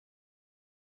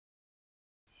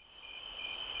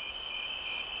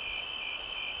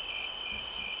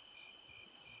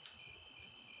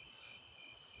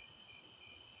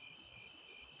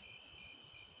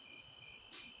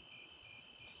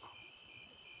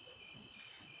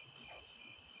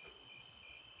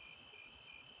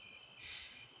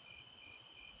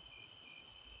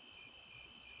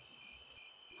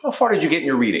How far did you get in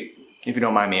your reading, if you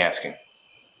don't mind me asking?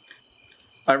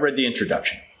 I read the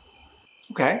introduction.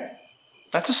 Okay,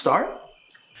 that's a start.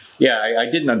 Yeah, I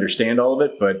didn't understand all of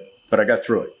it, but I got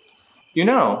through it. You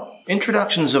know,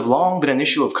 introductions have long been an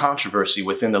issue of controversy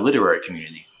within the literary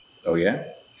community. Oh, yeah?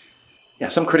 Yeah,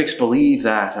 some critics believe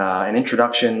that an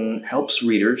introduction helps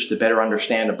readers to better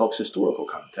understand a book's historical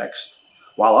context,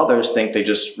 while others think they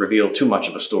just reveal too much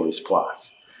of a story's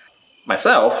plot.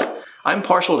 Myself, I'm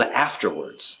partial to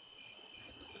afterwards.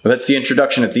 Well, that's the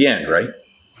introduction at the end, right?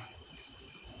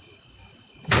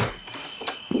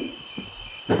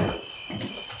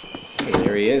 Hey,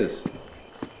 there he is.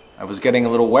 I was getting a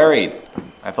little worried.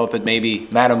 I thought that maybe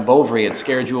Madame Bovary had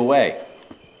scared you away.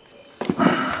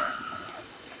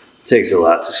 Takes a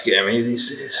lot to scare me these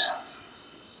days.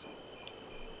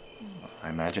 I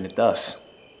imagine it does.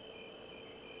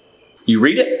 You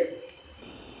read it?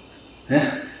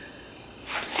 Yeah.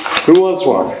 Who wants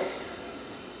one?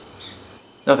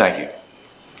 No, thank you.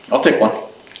 I'll take one.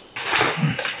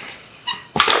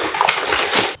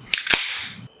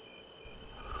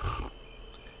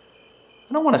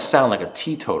 I don't want to sound like a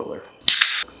teetotaler.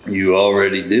 You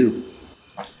already do.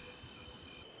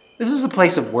 This is a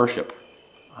place of worship.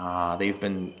 They've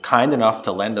been kind enough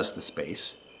to lend us the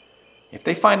space. If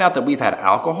they find out that we've had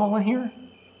alcohol in here,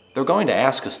 they're going to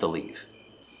ask us to leave.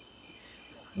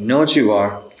 You know what you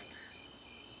are?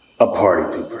 A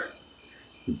party pooper.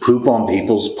 You poop on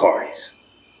people's parties.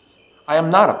 I am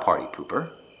not a party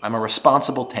pooper. I'm a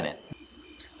responsible tenant.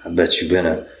 I bet you've been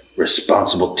a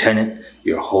responsible tenant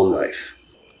your whole life.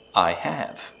 I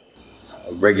have.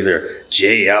 A regular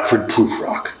J. Alfred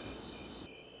Prufrock.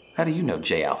 How do you know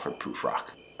J. Alfred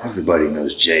Prufrock? Everybody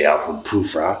knows J. Alfred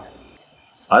Prufrock.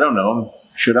 I don't know him.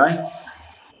 Should I?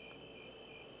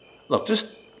 Look,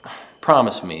 just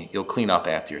promise me you'll clean up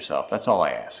after yourself. That's all I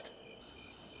ask.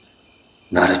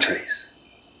 Not a trace.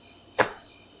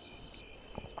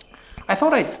 I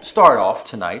thought I'd start off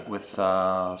tonight with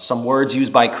some words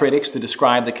used by critics to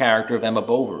describe the character of Emma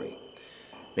Bovary.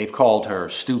 They've called her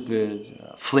stupid,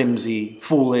 flimsy,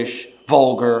 foolish,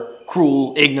 vulgar,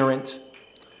 cruel, ignorant.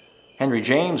 Henry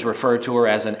James referred to her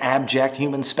as an abject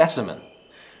human specimen.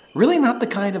 Really not the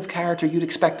kind of character you'd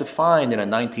expect to find in a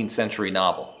 19th century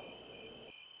novel.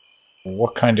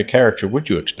 What kind of character would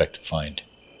you expect to find?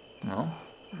 Well,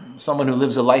 someone who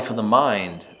lives a life of the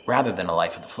mind rather than a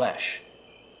life of the flesh.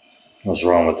 What's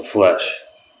wrong with the flesh?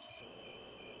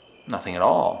 Nothing at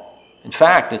all. In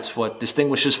fact, it's what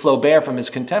distinguishes Flaubert from his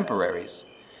contemporaries.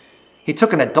 He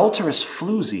took an adulterous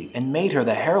floozy and made her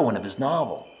the heroine of his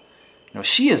novel. You know,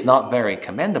 she is not very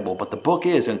commendable, but the book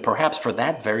is, and perhaps for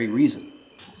that very reason.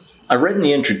 I read in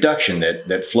the introduction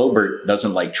that Flaubert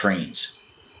doesn't like trains.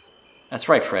 That's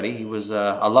right, Freddy. He was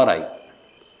a Luddite.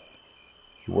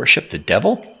 You worship the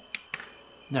devil?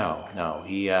 No.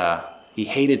 He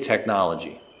hated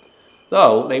technology.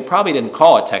 Though, they probably didn't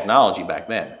call it technology back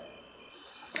then.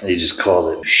 They just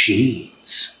called it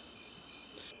machines.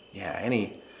 Yeah,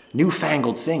 any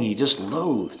newfangled thing he just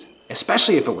loathed.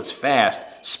 Especially if it was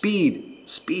fast.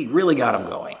 Speed really got him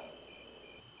going.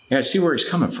 Yeah, I see where he's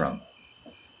coming from.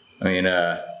 I mean,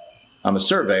 I'm a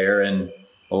surveyor, and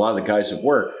a lot of the guys at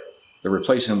work, they're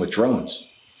replacing them with drones.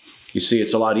 You see,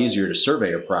 it's a lot easier to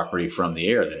survey a property from the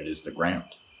air than it is the ground.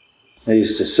 I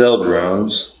used to sell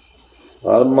drones. A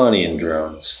lot of money in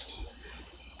drones.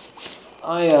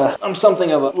 I'm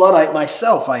something of a Luddite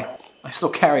myself. I still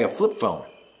carry a flip phone,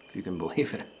 if you can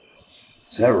believe it.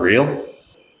 Is that real?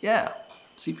 Yeah,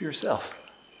 see for yourself.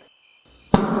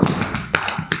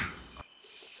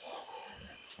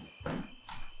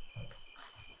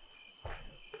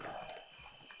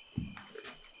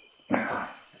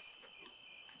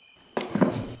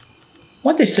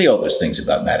 Why'd they say all those things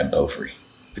about Madame Bovary?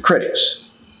 The critics.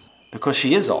 Because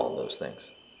she is all of those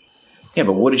things. Yeah,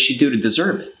 but what did she do to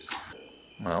deserve it?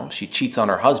 Well, she cheats on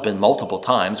her husband multiple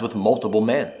times with multiple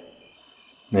men.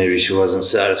 Maybe she wasn't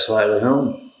satisfied at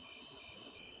home.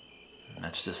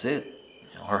 That's just it.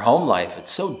 You know, her home life,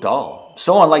 it's so dull,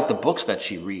 so unlike the books that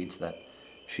she reads, that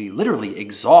she literally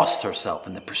exhausts herself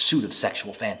in the pursuit of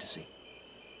sexual fantasy.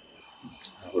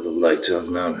 I would have liked to have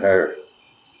known her.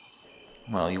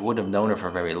 Well, you wouldn't have known her for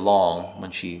very long.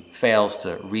 When she fails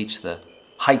to reach the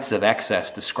heights of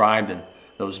excess described in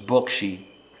those books, she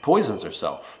poisons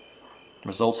herself.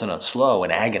 Results in a slow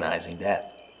and agonizing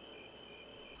death.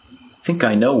 I think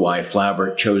I know why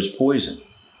Flaubert chose poison.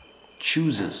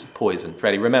 Chooses poison.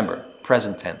 Freddy, remember,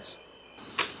 present tense.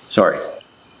 Sorry.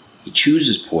 He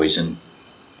chooses poison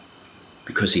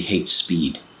because he hates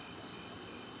speed.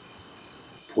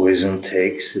 Poison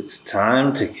takes its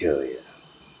time to kill you.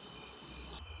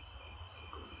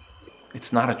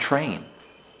 It's not a train.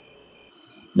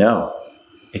 No,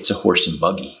 it's a horse and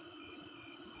buggy.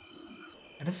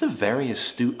 And it's a very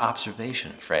astute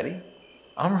observation, Freddy.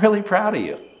 I'm really proud of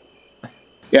you.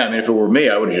 Yeah, I mean, if it were me,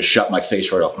 I would have just shot my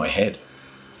face right off my head.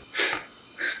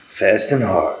 Fast and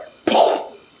hard.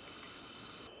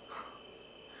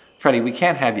 Freddy, we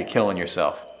can't have you killing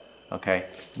yourself, okay?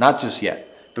 Not just yet,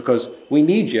 because we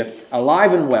need you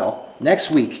alive and well next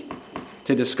week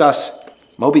to discuss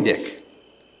Moby Dick.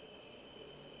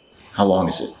 How long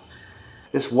is it?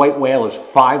 This white whale is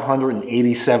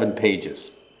 587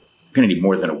 pages. I'm gonna need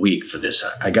more than a week for this.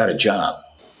 I got a job.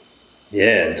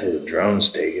 Yeah, until the drones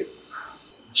take it.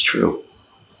 It's true.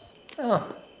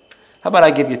 Oh, how about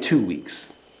I give you 2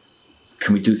 weeks?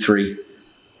 Can we do 3?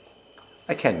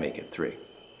 I can make it 3.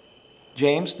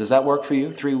 James, does that work for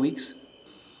you? 3 weeks?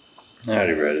 I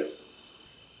already read it.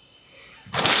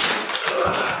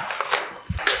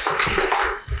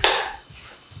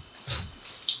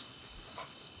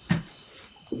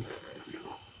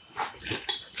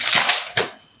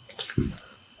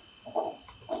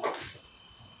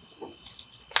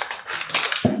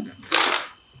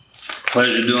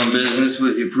 Pleasure doing business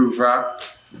with you, Proof Rock.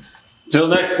 Till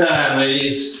next time,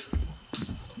 ladies.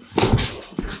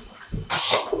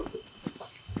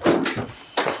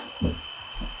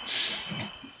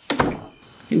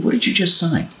 Hey, what did you just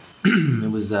sign? It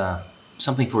was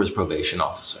something for his probation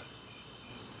officer.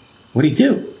 What'd he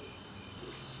do?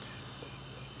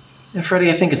 Yeah,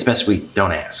 Freddy, I think it's best we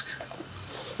don't ask.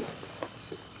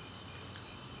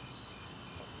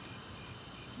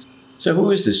 So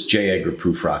who is this J. Edgar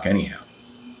Prufrock anyhow?